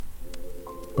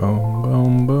Boom,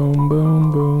 boom, boom,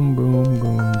 boom, boom, boom, boom,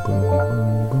 boom,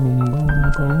 boom,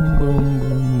 boom, boom,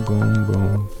 boom, boom,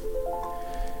 boom.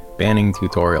 Banning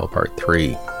tutorial part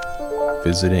 3.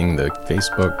 Visiting the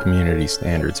Facebook Community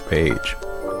Standards page.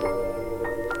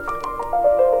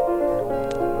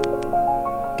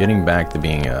 Getting back to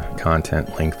being a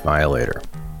content link violator.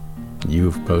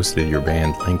 You've posted your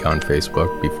banned link on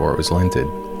Facebook before it was linted.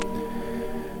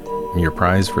 Your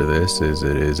prize for this is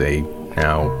it is a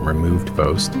now removed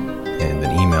post and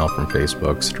an email from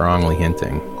Facebook strongly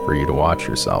hinting for you to watch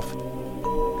yourself.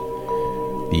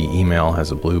 The email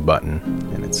has a blue button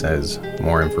and it says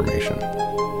more information.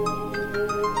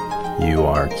 You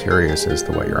are curious as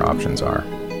to what your options are,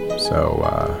 so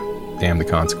damn the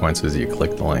consequences, you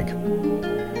click the link.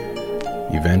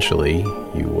 Eventually,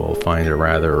 you will find a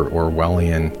rather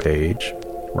Orwellian page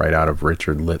right out of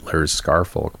Richard Littler's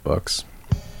Scarfolk books.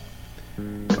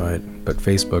 But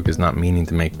Facebook is not meaning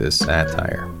to make this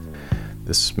satire.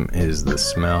 This is the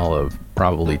smell of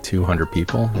probably 200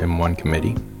 people in one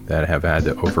committee that have had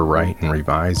to overwrite and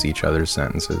revise each other's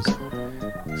sentences.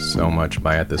 So much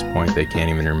by at this point they can't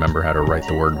even remember how to write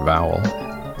the word vowel.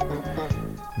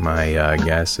 My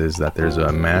guess is that there's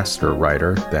a master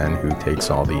writer then who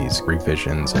takes all these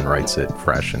revisions and writes it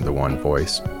fresh into one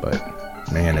voice. But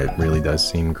man, it really does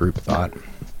seem group thought.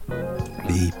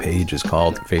 The page is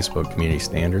called Facebook Community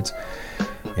Standards,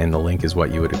 and the link is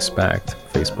what you would expect,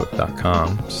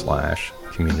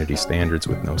 facebook.com/community standards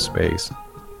with no space.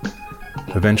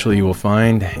 Eventually you will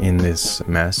find in this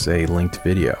mess a linked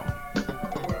video.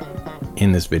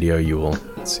 In this video you will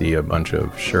see a bunch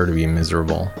of sure to be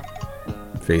miserable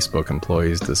Facebook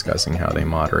employees discussing how they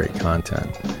moderate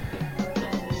content,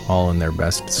 all in their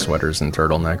best sweaters and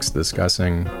turtlenecks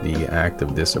discussing the act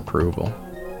of disapproval.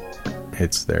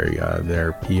 It's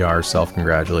their PR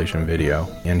self-congratulation video,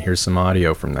 and here's some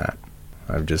audio from that.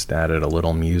 I've just added a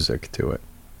little music to it.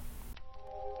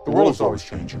 The world is always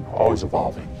changing, always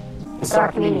evolving. So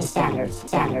our community standards.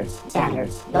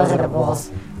 Those are the rules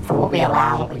for what we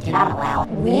allow, what we do not allow.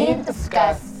 We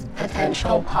discuss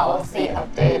potential policy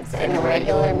updates in a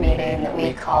regular meeting that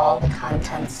we call the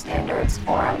Content Standards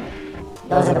Forum.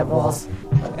 Those are the rules.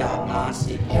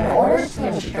 In order to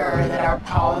ensure that our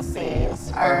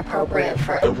policies are appropriate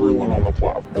for Everyone on the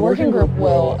platform. the working group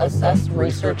will assess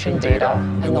research and data,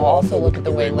 and they'll also look at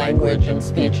the way language and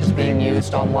speech is being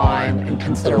used online and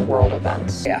consider world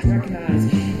events.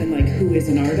 Recognize and who is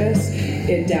an artist,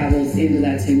 it dabbles into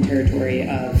that same territory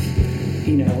of,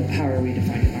 how are we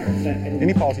defining art?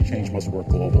 Any policy change must work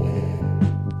globally.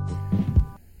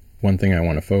 One thing I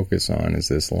want to focus on is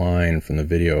this line from the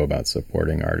video about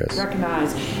supporting artists.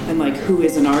 Recognize and who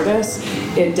is an artist,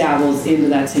 it dabbles into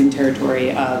that same territory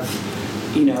of,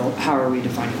 how are we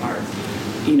defining art?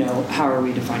 How are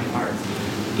we defining art?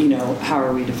 How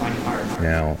are we defining art?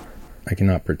 Now, I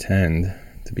cannot pretend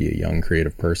to be a young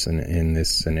creative person in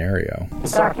this scenario.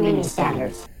 So our community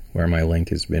standards. Where my link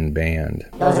has been banned.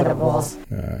 Those are the rules.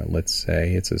 Let's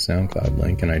say it's a SoundCloud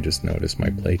link and I just noticed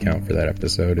my play count for that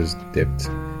episode is dipped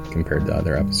compared to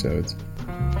other episodes.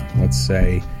 Let's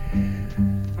say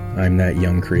I'm that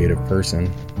young creative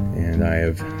person and I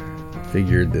have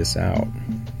figured this out.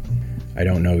 I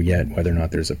don't know yet whether or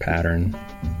not there's a pattern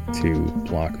to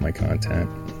block my content.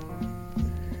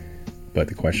 But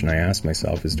the question I ask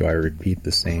myself is, do I repeat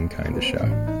the same kind of show?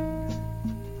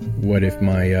 What if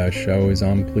my show is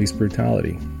on police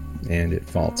brutality and it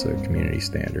faults a community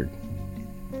standard?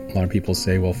 A lot of people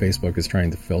say, well, Facebook is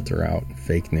trying to filter out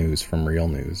fake news from real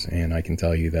news. And I can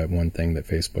tell you that one thing that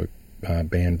Facebook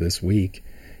banned this week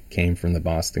came from the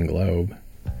Boston Globe,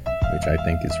 which I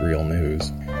think is real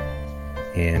news.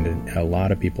 And a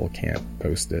lot of people can't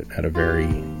post it at a very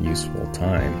useful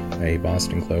time. A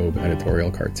Boston Globe editorial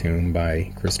cartoon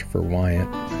by Christopher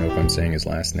Wyant, I hope I'm saying his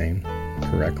last name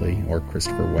correctly, or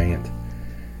Christopher Wyant.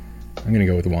 I'm going to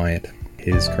go with Wyant.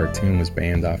 His cartoon was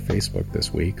banned off Facebook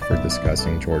this week for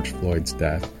discussing George Floyd's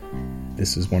death.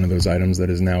 This is one of those items that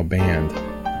is now banned.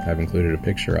 I've included a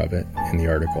picture of it in the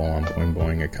article on Boing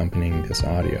Boing accompanying this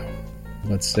audio.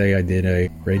 Let's say I did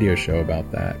a radio show about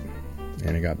that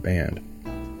and it got banned.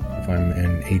 If I'm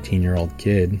an 18-year-old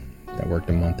kid that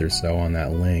worked a month or so on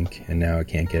that link and now it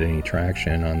can't get any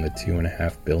traction on the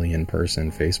 2.5 billion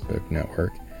person Facebook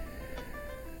network,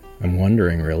 I'm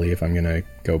wondering really if I'm going to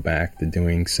go back to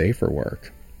doing safer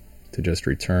work, to just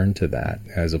return to that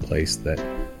as a place that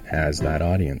has that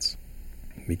audience.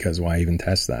 Because why even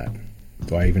test that?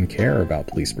 Do I even care about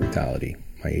police brutality?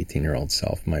 My 18-year-old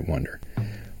self might wonder.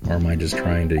 Or am I just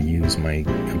trying to use my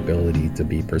ability to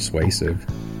be persuasive?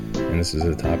 And this is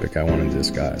a topic I want to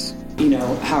discuss.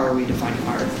 How are we defining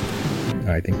art?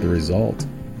 I think the result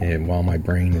And while my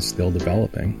brain is still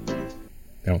developing,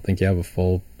 I don't think you have a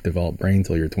full developed brain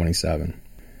until you're 27,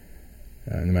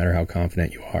 no matter how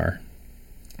confident you are.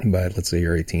 But let's say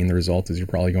you're 18, the result is you're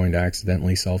probably going to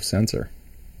accidentally self-censor.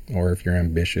 Or if you're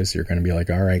ambitious, you're going to be like,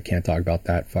 all right, can't talk about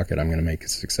that, fuck it, I'm going to make a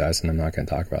success and I'm not going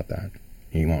to talk about that.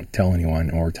 You won't tell anyone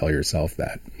or tell yourself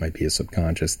that. It might be a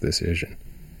subconscious decision.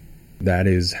 That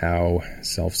is how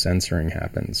self-censoring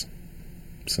happens.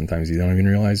 Sometimes you don't even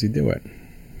realize you do it.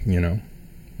 You know,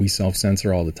 we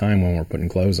self-censor all the time when we're putting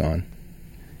clothes on.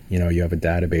 You know, you have a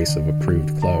database of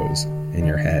approved clothes in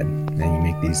your head, and you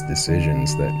make these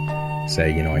decisions that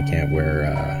say, you know, I can't wear,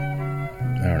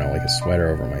 I don't know, like a sweater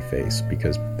over my face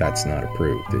because that's not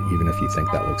approved, even if you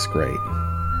think that looks great.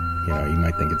 You know, you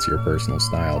might think it's your personal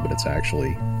style, but it's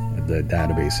actually the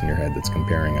database in your head that's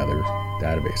comparing other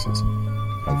databases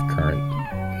of current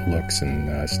looks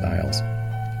and styles.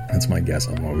 That's my guess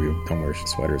on why we don't wear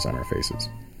sweaters on our faces.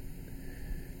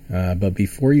 But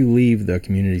before you leave the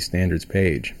community standards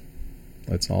page,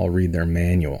 let's all read their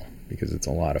manual because it's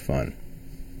a lot of fun.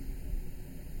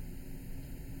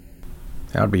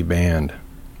 How to be banned,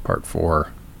 part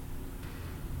 4.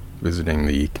 Visiting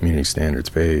the community standards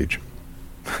page.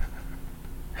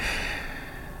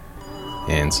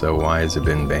 And so why has it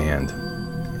been banned?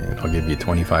 And I'll give you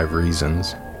 25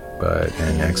 reasons, but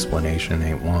an explanation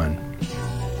ain't one.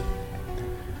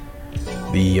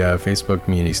 The Facebook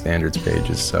community standards page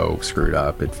is so screwed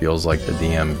up. It feels like the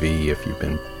DMV if you've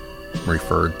been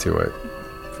referred to it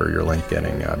for your link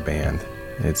getting banned.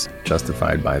 It's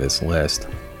justified by this list.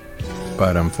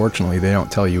 But unfortunately, they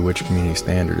don't tell you which community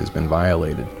standard has been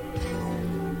violated.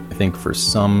 I think for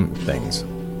some things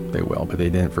they will, but they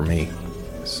didn't for me.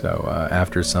 So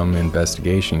after some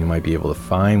investigation, you might be able to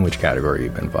find which category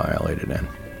you've been violated in.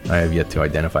 I have yet to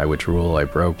identify which rule I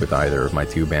broke with either of my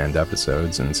 2 banned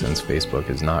episodes, and since Facebook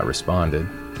has not responded,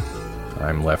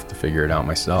 I'm left to figure it out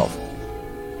myself.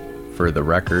 For the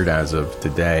record, as of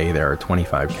today, there are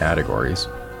 25 categories.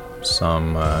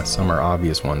 Some are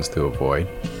obvious ones to avoid,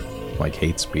 like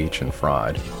hate speech and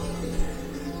fraud.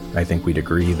 I think we'd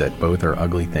agree that both are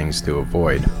ugly things to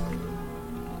avoid.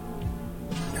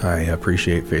 I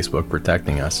appreciate Facebook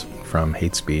protecting us from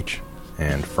hate speech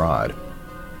and fraud.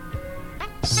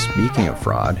 Speaking of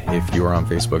fraud, if you were on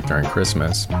Facebook during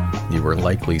Christmas, you were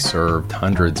likely served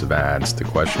hundreds of ads to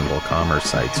questionable commerce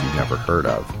sites you've never heard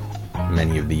of.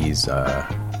 Many of these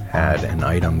had an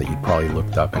item that you'd probably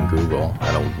looked up in Google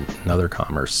at another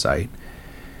commerce site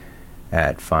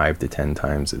at 5 to 10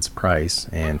 times its price,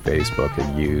 and Facebook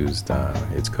had used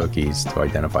its cookies to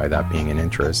identify that being an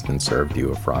interest and served you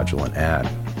a fraudulent ad.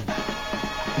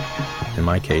 In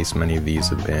my case, many of these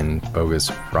have been bogus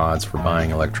frauds for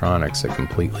buying electronics at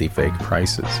completely fake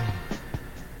prices.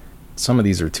 Some of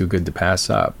these are too good to pass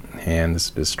up, and this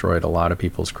destroyed a lot of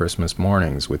people's Christmas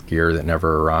mornings with gear that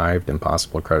never arrived and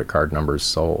possible credit card numbers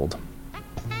sold.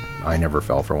 I never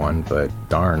fell for one, but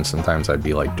darn, sometimes I'd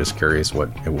be like just curious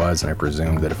what it was, and I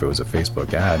presumed that if it was a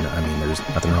Facebook ad, I mean, there's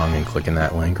nothing wrong in clicking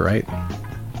that link, right?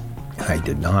 I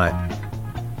did not,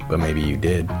 but maybe you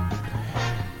did.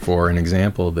 For an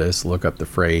example of this, look up the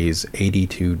phrase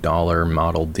 $82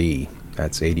 Model D.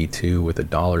 That's 82 with a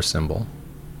dollar symbol.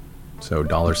 So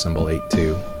dollar symbol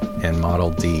 82, and Model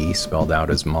D spelled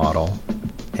out as model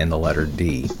and the letter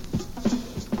D.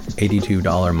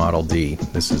 $82 Model D.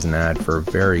 This is an ad for a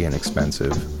very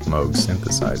inexpensive Moog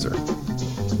synthesizer.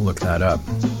 Look that up.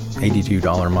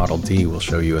 $82 Model D will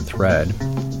show you a thread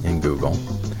in Google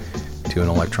to an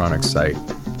electronics site,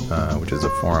 which is a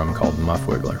forum called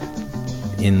Muffwiggler.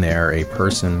 In there, a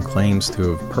person claims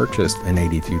to have purchased an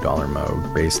 $82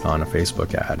 Moog based on a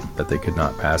Facebook ad that they could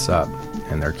not pass up,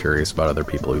 and they're curious about other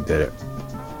people who did it.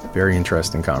 Very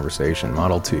interesting conversation.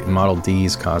 Model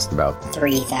Ds cost about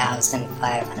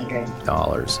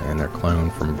 $3,500, and their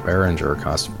clone from Behringer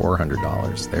costs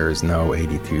 $400. There is no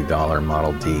 $82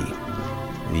 Model D.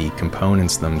 The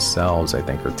components themselves, I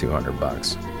think, are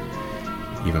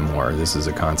 $200. Even more. This is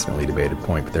a constantly debated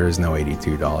point, but there is no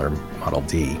 $82 Model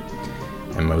D.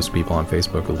 And most people on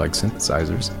Facebook who like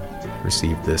synthesizers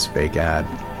received this fake ad.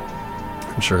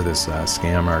 I'm sure this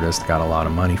scam artist got a lot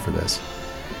of money for this.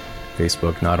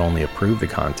 Facebook not only approved the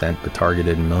content, but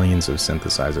targeted millions of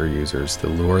synthesizer users to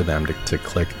lure them to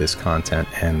click this content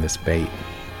and this bait.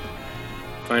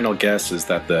 Final guess is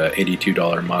that the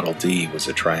 $82 Model D was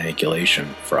a triangulation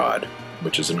fraud,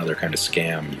 which is another kind of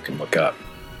scam you can look up.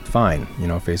 Fine,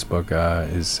 Facebook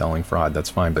is selling fraud, that's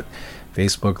fine, but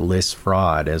Facebook lists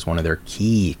fraud as one of their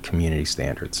key community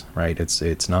standards, right?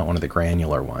 It's not one of the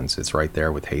granular ones. It's right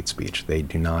there with hate speech. They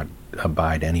do not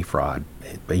abide any fraud.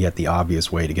 But yet the obvious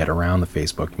way to get around the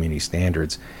Facebook community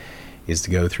standards is to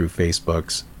go through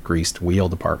Facebook's greased wheel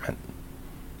department.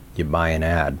 You buy an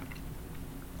ad.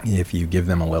 If you give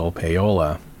them a little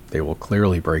payola, they will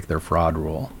clearly break their fraud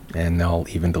rule, and they'll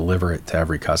even deliver it to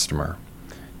every customer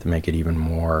to make it even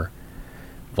more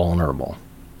vulnerable.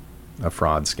 A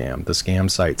fraud scam. The scam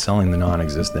site selling the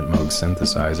non-existent Moog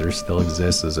synthesizer still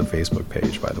exists as a Facebook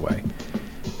page, by the way.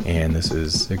 And this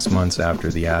is 6 months after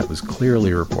the ad was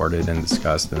clearly reported and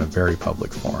discussed in a very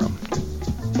public forum.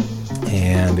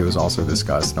 And it was also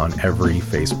discussed on every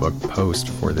Facebook post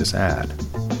for this ad.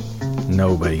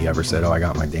 Nobody ever said, oh, I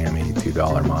got my damn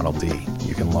 $82 Model D.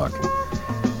 You can look.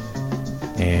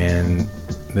 And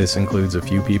this includes a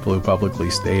few people who publicly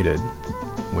stated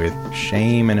with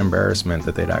shame and embarrassment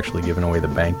that they'd actually given away their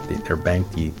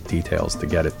bank details to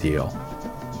get a deal.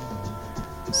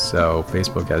 So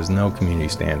Facebook has no community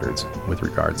standards with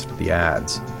regards to the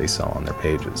ads they sell on their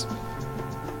pages.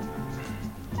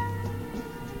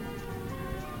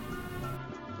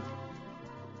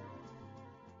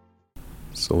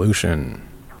 Solution.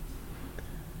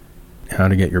 How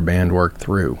to get your band worked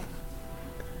through.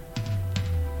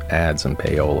 Ads and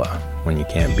payola. When you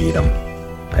can't beat them,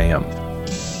 pay them.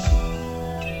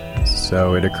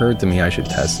 So it occurred to me I should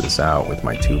test this out with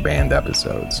my 2 band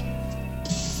episodes.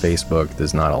 Facebook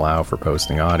does not allow for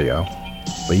posting audio,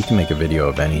 but you can make a video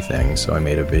of anything, so I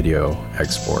made a video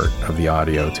export of the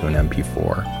audio to an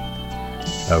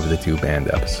MP4 of the 2 band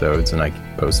episodes, and I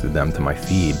posted them to my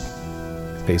feed.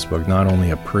 Facebook not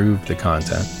only approved the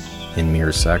content in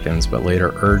mere seconds, but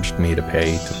later urged me to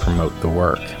pay to promote the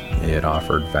work. It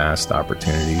offered vast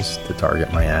opportunities to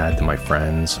target my ad to my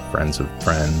friends, friends of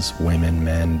friends, women,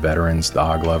 men, veterans,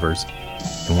 dog lovers,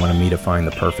 and wanted me to find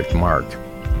the perfect mark.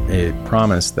 It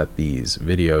promised that these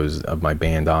videos of my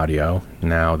band audio,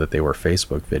 now that they were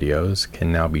Facebook videos,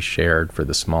 can now be shared for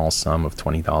the small sum of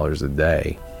 $20 a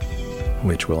day,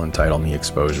 which will entitle me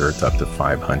exposure to up to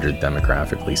 500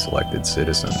 demographically selected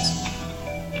citizens.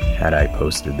 Had I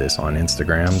posted this on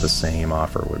Instagram, the same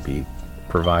offer would be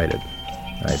provided.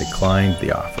 I declined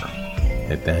the offer.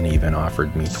 It then even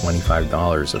offered me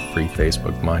 $25 of free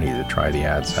Facebook money to try the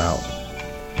ads out.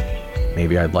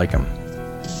 Maybe I'd like them.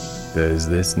 Does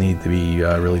this need to be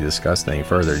really discussed any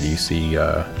further? Do you see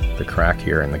the crack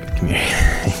here in the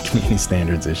community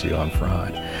standards issue on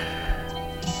fraud?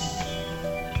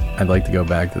 I'd like to go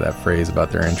back to that phrase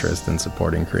about their interest in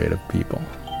supporting creative people.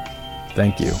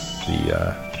 Thank you.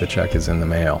 The check is in the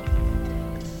mail.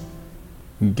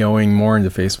 Going more into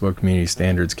Facebook community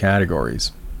standards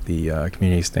categories, the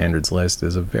community standards list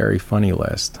is a very funny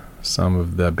list. Some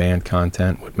of the banned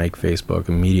content would make Facebook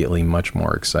immediately much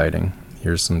more exciting.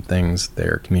 Here's some things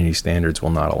their community standards will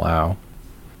not allow.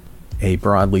 A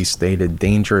broadly stated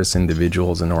dangerous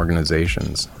individuals and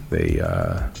organizations. They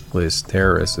list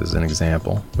terrorists as an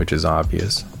example, which is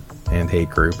obvious, and hate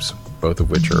groups, both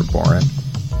of which are abhorrent.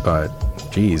 But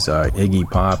geez, Iggy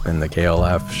Pop and the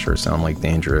KLF sure sound like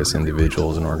dangerous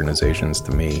individuals and organizations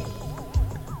to me.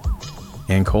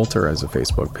 Ann Coulter has a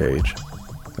Facebook page.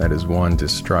 That is one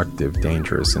destructive,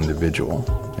 dangerous individual.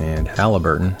 And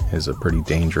Halliburton is a pretty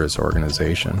dangerous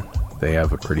organization. They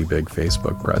have a pretty big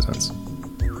Facebook presence.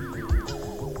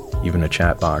 Even a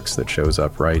chat box that shows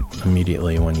up right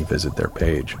immediately when you visit their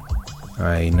page.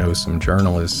 I know some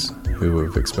journalists who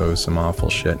have exposed some awful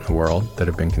shit in the world that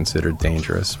have been considered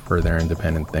dangerous for their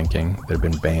independent thinking, that have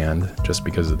been banned just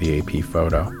because of the AP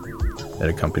photo that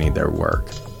accompanied their work.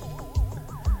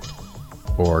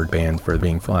 Or banned for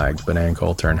being flagged. But Ann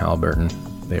Coulter and Halliburton,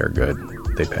 they are good.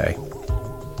 They pay.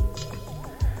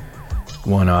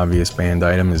 One obvious banned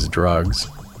item is drugs.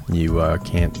 You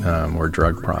can't, or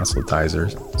drug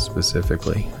proselytizers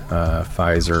specifically.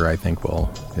 Pfizer, I think,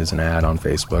 is an ad on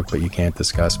Facebook, but you can't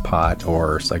discuss pot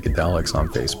or psychedelics on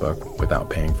Facebook without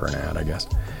paying for an ad, I guess.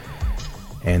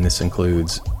 And this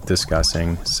includes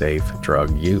discussing safe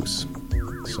drug use.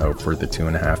 So for the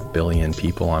 2.5 billion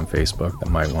people on Facebook that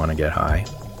might want to get high,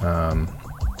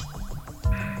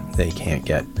 they can't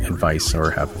get advice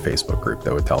or have a Facebook group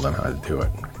that would tell them how to do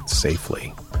it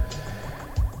safely.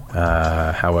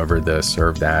 However, the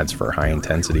served ads for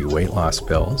high-intensity weight loss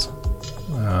pills,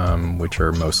 which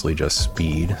are mostly just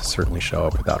speed, certainly show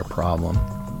up without a problem.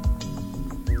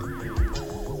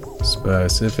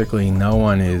 Specifically, no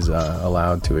one is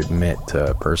allowed to admit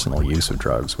to personal use of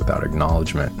drugs without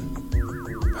acknowledgement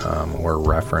or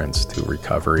reference to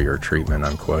recovery or treatment.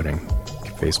 I'm quoting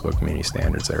Facebook community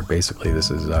standards there. Basically,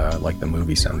 this is like the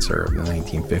movie censor of the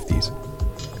 1950s.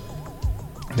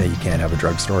 That you can't have a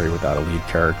drug story without a lead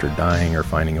character dying or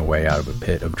finding a way out of a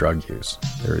pit of drug use.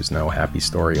 There is no happy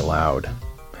story allowed.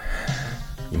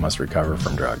 You must recover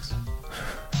from drugs.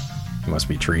 You must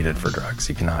be treated for drugs.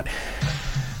 You cannot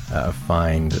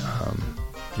find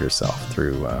yourself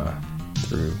through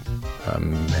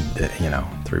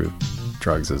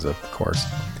drugs, as of course.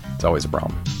 It's always a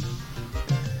problem.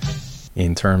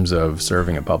 In terms of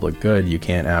serving a public good, you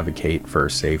can't advocate for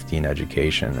safety and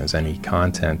education, as any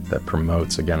content that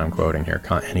promotes, again I'm quoting here,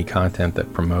 any content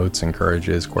that promotes,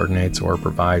 encourages, coordinates, or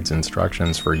provides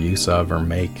instructions for use of or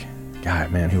make,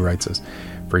 God man, who writes this?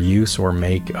 For use or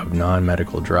make of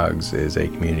non-medical drugs is a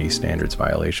community standards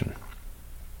violation.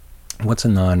 What's a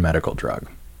non-medical drug?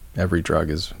 Every drug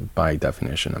is by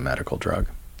definition a medical drug.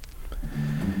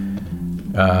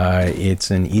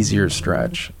 It's an easier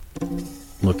stretch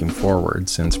looking forward,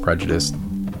 since prejudice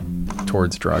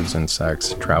towards drugs and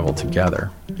sex travel together.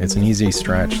 It's an easy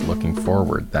stretch looking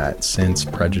forward that since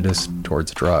prejudice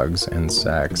towards drugs and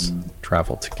sex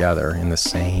travel together in the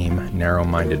same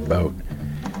narrow-minded boat,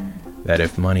 that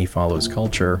if money follows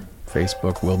culture,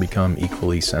 Facebook will become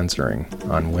equally censoring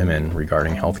on women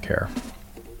regarding healthcare.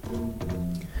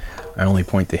 I only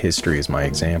point to history as my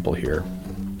example here.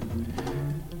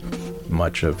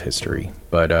 Much of history,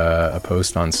 but a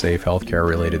post on safe healthcare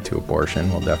related to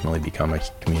abortion will definitely become a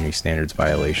community standards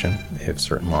violation if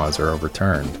certain laws are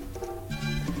overturned.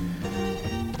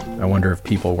 I wonder if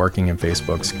people working in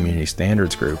Facebook's community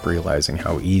standards group realizing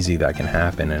how easy that can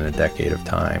happen in a decade of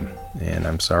time. And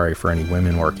I'm sorry for any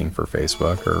women working for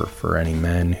Facebook, or for any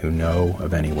men who know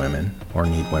of any women or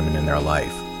need women in their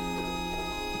life.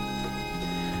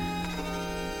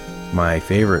 My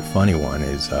favorite funny one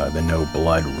is the no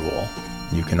blood rule.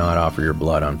 You cannot offer your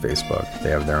blood on Facebook. They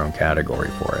have their own category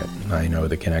for it. I know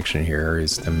the connection here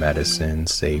is to medicine,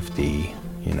 safety,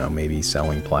 maybe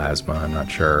selling plasma, I'm not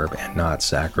sure, and not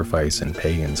sacrifice and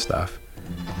pagan stuff.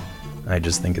 I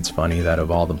just think it's funny that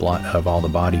of all the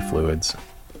body fluids,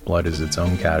 blood is its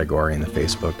own category in the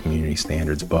Facebook Community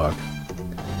Standards book.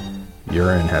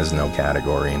 Urine has no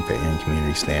category in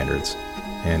community standards.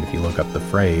 And if you look up the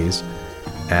phrase,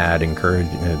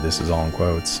 this is all in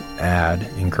quotes, ad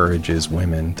encourages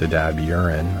women to dab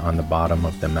urine on the bottom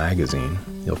of the magazine,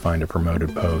 you'll find a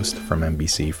promoted post from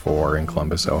NBC4 in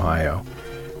Columbus, Ohio,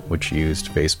 which used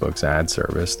Facebook's ad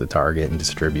service to target and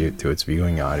distribute to its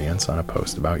viewing audience on a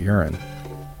post about urine.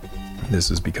 This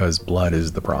is because blood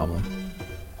is the problem.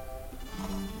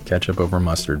 Ketchup over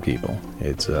mustard, people.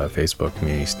 It's a Facebook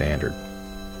community standard.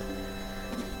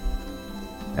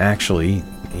 Actually,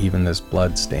 even this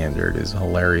blood standard is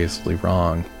hilariously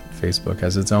wrong. Facebook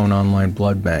has its own online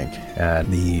blood bank at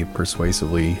the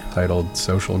persuasively titled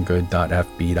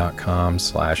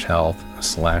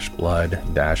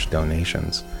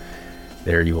socialgood.fb.com/health/blood-donations.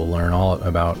 There you will learn all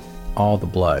about all the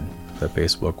blood that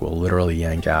Facebook will literally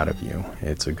yank out of you.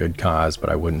 It's a good cause, but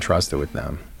I wouldn't trust it with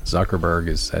them. Zuckerberg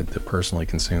is said to personally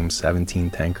consume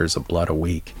 17 tankers of blood a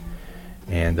week,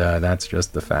 and that's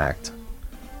just the fact.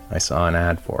 I saw an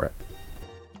ad for it.